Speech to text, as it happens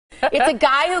It's a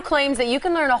guy who claims that you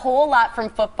can learn a whole lot from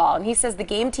football, and he says the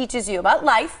game teaches you about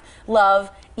life,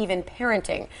 love, even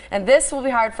parenting. And this will be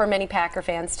hard for many Packer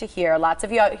fans to hear. Lots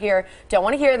of you out here don't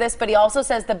want to hear this, but he also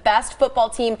says the best football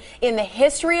team in the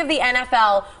history of the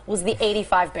NFL was the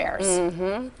 '85 Bears.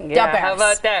 Mm-hmm. Yeah, Bears. How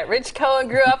about that? Rich Cohen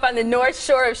grew up on the North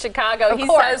Shore of Chicago. Of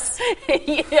course.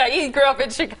 Yeah, he grew up in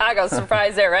Chicago.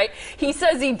 Surprise there, right? He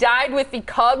says he died with the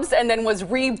Cubs and then was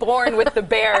reborn with the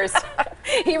Bears.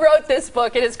 He wrote this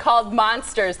book. It is called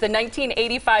Monsters, the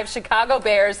 1985 Chicago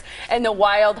Bears and the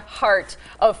Wild Heart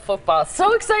of Football.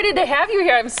 So excited to have you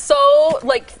here. I'm so,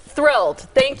 thrilled.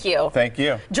 Thank you. Thank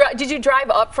you. Did you drive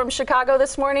up from Chicago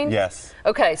this morning? Yes.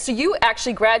 Okay, so you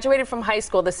actually graduated from high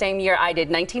school the same year I did,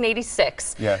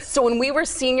 1986. Yes. So when we were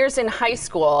seniors in high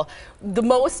school, the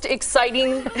most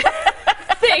exciting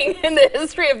thing in the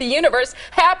history of the universe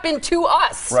happened to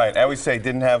us. Right. I always say I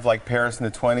didn't have Paris in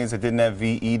the 20s. I didn't have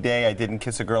VE Day. I didn't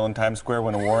kiss a girl in Times Square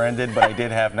when the war ended, but I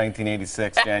did have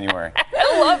 1986 January.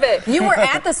 I love it. You were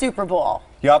at the Super Bowl.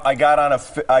 Yup,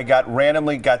 I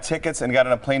randomly got tickets and got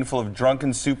on a plane full of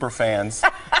drunken super fans,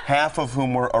 half of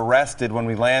whom were arrested when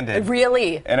we landed.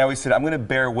 Really? And I always said, I'm going to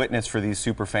bear witness for these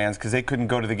super fans because they couldn't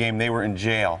go to the game. They were in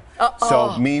jail.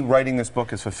 So me writing this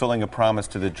book is fulfilling a promise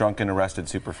to the drunken, arrested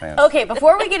super fans. Okay,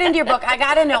 before we get into your book, I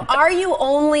got to know, are you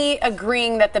only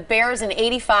agreeing that the Bears in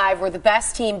 '85 were the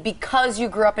best team because you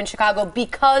grew up in Chicago,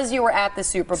 because you were at the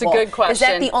Super Bowl? It's a good question. Is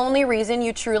that the only reason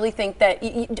you truly think that,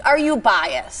 are you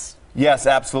biased? Yes,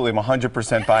 absolutely. I'm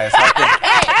 100% biased. Thank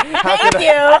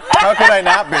you. How could I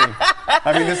not be?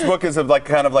 I mean, this book is of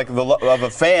of a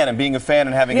fan and being a fan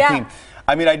and having a team.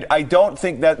 I mean, I don't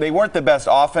think that they weren't the best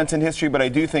offense in history, but I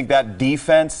do think that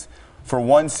defense for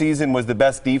one season was the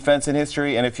best defense in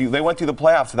history. And they went through the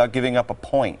playoffs without giving up a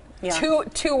point. Yeah.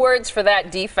 Two words for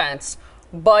that defense.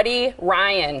 Buddy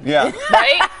Ryan. Yeah.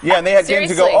 Right? Yeah, and they had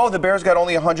Seriously. games to go, the Bears got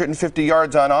only 150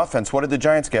 yards on offense. What did the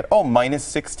Giants get? Oh, minus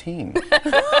 16.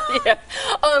 Yeah.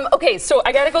 Okay, so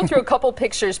I got to go through a couple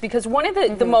pictures because one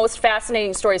of the most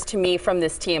fascinating stories to me from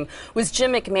this team was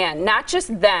Jim McMahon, not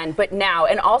just then, but now,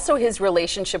 and also his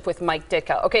relationship with Mike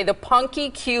Ditka. Okay, the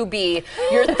punky QB,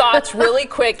 your thoughts really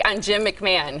quick on Jim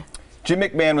McMahon. Jim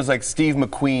McMahon was like Steve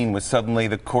McQueen was suddenly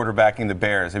the quarterbacking the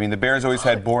Bears. I mean, the Bears always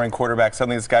had boring quarterbacks.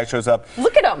 Suddenly this guy shows up.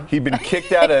 Look at him. He'd been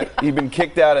kicked out of,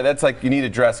 that's like, you need a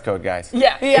dress code, guys.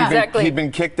 Yeah, exactly. He'd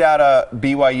been kicked out of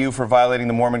BYU for violating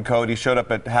the Mormon code. He showed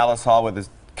up at Hallis Hall with his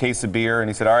case of beer, and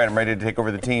he said, all right, I'm ready to take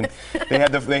over the team. They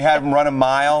had him run a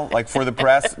mile, for the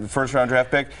press, the first round draft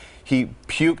pick. He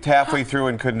puked halfway through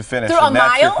and couldn't finish. Through a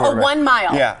mile or 1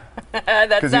 mile? Yeah.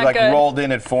 That's not he good. rolled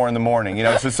in at 4 in the morning,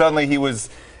 So suddenly he was...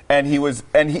 And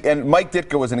Mike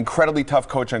Ditka was an incredibly tough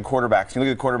coach on quarterbacks. You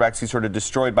look at the quarterbacks he sort of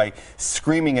destroyed by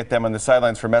screaming at them on the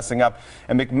sidelines for messing up.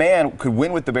 And McMahon could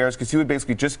win with the Bears because he would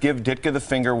basically just give Ditka the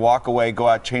finger, walk away, go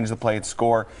out, change the play, and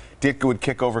score. Ditka would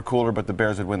kick over cooler, but the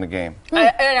Bears would win the game.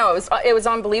 I know, it was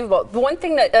unbelievable. The one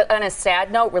thing that, on a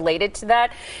sad note related to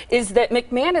that, is that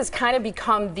McMahon has kind of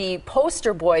become the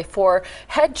poster boy for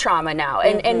head trauma now.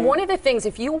 And one of the things,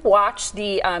 if you watch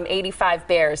the '85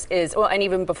 Bears, and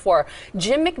even before,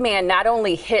 Jim McMahon not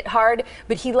only hit hard,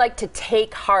 but he liked to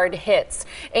take hard hits.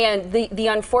 And the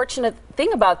unfortunate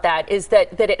thing about that is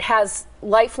that it has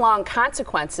lifelong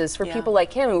consequences for people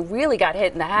like him who really got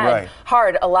hit in the head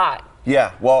hard a lot.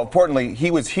 Yeah, well, importantly, he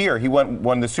was here. He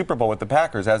won the Super Bowl with the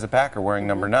Packers as a Packer wearing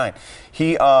number 9.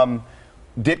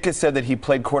 Ditka said that he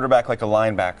played quarterback like a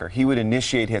linebacker. He would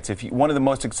initiate hits. One of the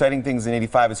most exciting things in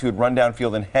 '85 is he would run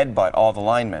downfield and headbutt all the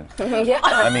linemen.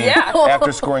 I mean,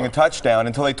 after scoring a touchdown,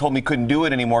 until they told me he couldn't do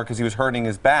it anymore because he was hurting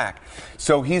his back.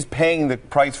 So he's paying the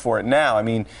price for it now. I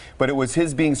mean, but it was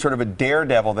his being sort of a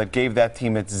daredevil that gave that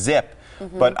team its zip.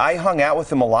 But I hung out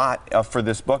with him a lot for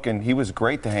this book, and he was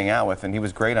great to hang out with, and he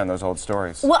was great on those old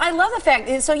stories. Well, I love the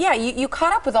fact, so yeah, you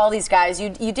caught up with all these guys, you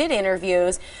did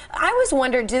interviews. I was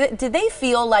wondering, did they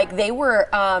feel like they were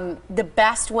the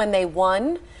best when they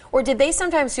won? Or did they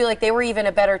sometimes feel like they were even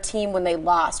a better team when they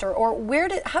lost? Or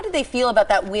how did they feel about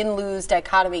that win-lose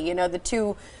dichotomy, the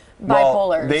two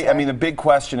bipolars? Well, I mean, the big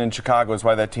question in Chicago is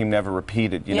why that team never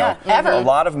repeated, you know? Ever. A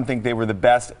lot of them think they were the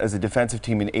best as a defensive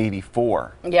team in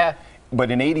 '84. Yeah. But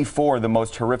in '84, the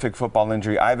most horrific football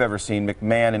injury I've ever seen,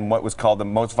 McMahon, in what was called the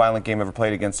most violent game ever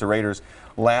played against the Raiders,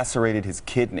 lacerated his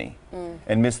kidney. And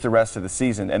and missed the rest of the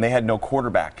season, and they had no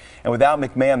quarterback. And without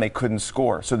McMahon, they couldn't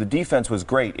score. So the defense was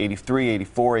great, 83,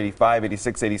 84, 85,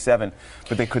 86, 87,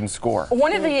 but they couldn't score.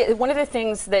 One of the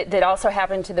things that also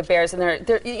happened to the Bears, and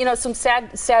there some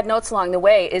sad notes along the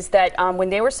way, is that when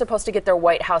they were supposed to get their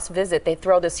White House visit, they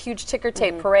throw this huge ticker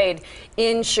tape parade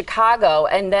in Chicago,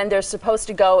 and then they're supposed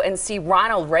to go and see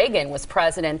Ronald Reagan was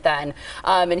president then,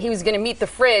 and he was going to meet the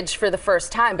fridge for the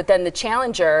first time, but then the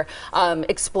Challenger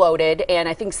exploded, and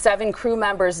I think 7 crew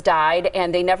members died,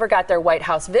 and they never got their White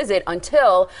House visit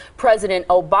until President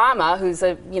Obama, who's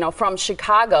from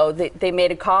Chicago, they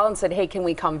made a call and said, hey, can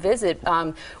we come visit,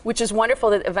 which is wonderful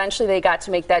that eventually they got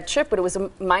to make that trip, but it was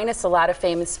minus a lot of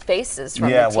famous faces from the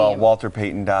team. Yeah, well, Walter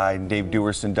Payton died, Dave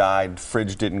Duerson died,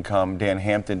 Fridge didn't come, Dan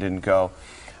Hampton didn't go.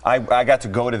 I got to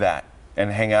go to that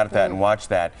and hang out at that and watch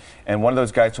that. And one of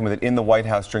those guys told me that in the White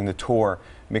House during the tour,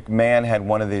 McMahon had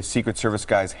one of the Secret Service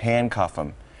guys handcuff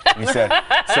him. He said,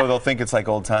 so they'll think it's like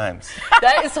old times.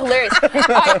 That is hilarious.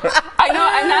 I know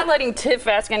I'm not letting Tiff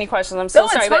ask any questions. I'm so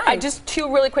sorry, but just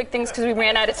 2 really quick things because we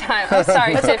ran out of time. I'm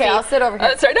sorry, Tiffy. Okay, I'll sit over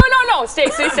here. Sorry. No, stay.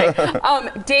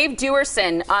 Dave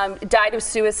Duerson died of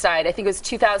suicide. I think it was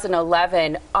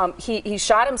 2011. He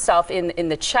shot himself in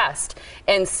the chest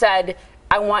and said,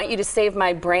 I want you to save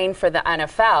my brain for the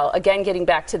NFL. Again, getting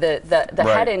back to the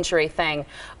head injury thing.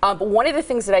 But one of the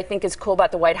things that I think is cool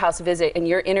about the White House visit and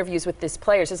your interviews with these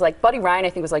players is like Buddy Ryan, I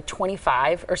think, was like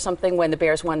 25 or something when the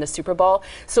Bears won the Super Bowl.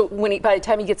 So by the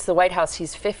time he gets to the White House,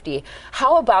 he's 50.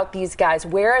 How about these guys?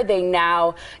 Where are they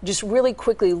now? Just really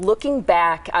quickly looking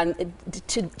back on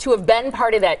to have been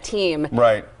part of that team.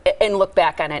 Right. And look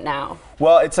back on it now.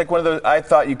 Well, it's like one of those, I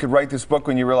thought you could write this book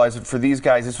when you realize that for these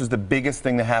guys, this was the biggest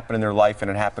thing that happened in their life,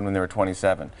 and it happened when they were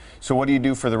 27. So what do you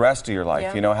do for the rest of your life?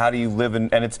 Yeah. You know, how do you live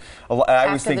and it's, I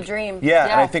always think, the dream. Yeah,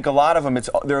 and I think a lot of them,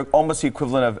 they're almost the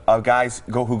equivalent of guys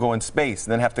who go in space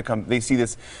and then have to come, they see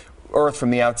this Earth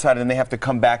from the outside, and then they have to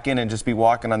come back in and just be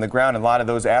walking on the ground. And a lot of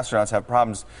those astronauts have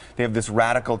problems. They have this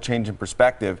radical change in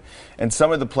perspective. And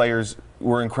some of the players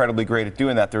were incredibly great at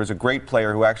doing that. There was a great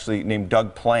player who actually named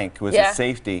Doug Plank, who was a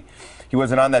safety. He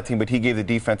wasn't on that team, but he gave the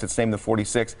defense its name, the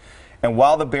 46. And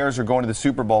while the Bears are going to the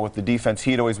Super Bowl with the defense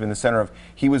he had always been the center of,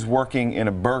 he was working in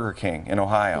a Burger King in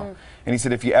Ohio. And he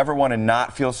said, if you ever want to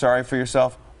not feel sorry for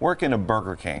yourself, work in a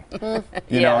Burger King.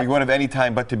 You know, you won't have any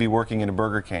time but to be working in a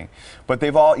Burger King. But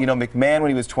they've all, McMahon when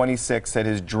he was 26 said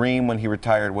his dream when he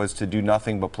retired was to do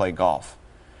nothing but play golf.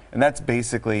 And that's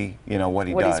basically, what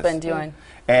he does. What he's been doing.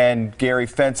 And Gary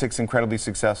Fensick's incredibly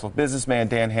successful businessman.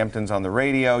 Dan Hampton's on the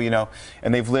radio,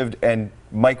 and they've lived, and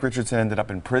Mike Richardson ended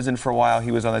up in prison for a while.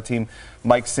 He was on the team.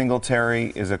 Mike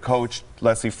Singletary is a coach.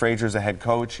 Leslie Frazier's a head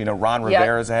coach. Ron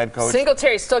Rivera's a head coach.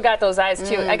 Singletary still got those eyes,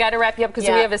 too. I got to wrap you up because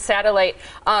we have a satellite.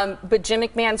 But Jim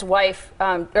McMahon's wife,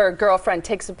 or girlfriend,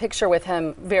 takes a picture with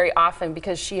him very often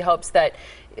because she hopes that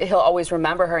he'll always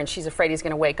remember her, and she's afraid he's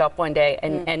going to wake up one day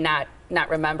and not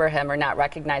remember him or not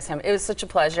recognize him. It was such a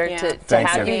pleasure to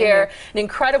have you here. An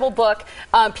incredible book.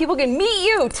 People can meet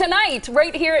you tonight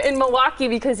right here in Milwaukee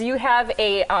because you have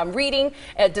a reading,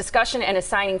 a discussion, and a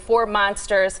signing for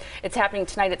Monsters. It's happening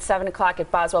tonight at 7 o'clock at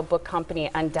Boswell Book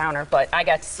Company on Downer, but I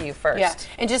got to see you first. Yeah,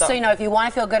 and just so you know, if you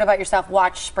want to feel good about yourself,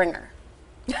 watch Springer.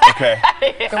 Okay.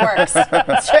 It works.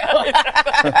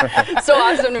 So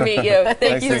awesome to meet you.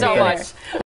 Thank you so much.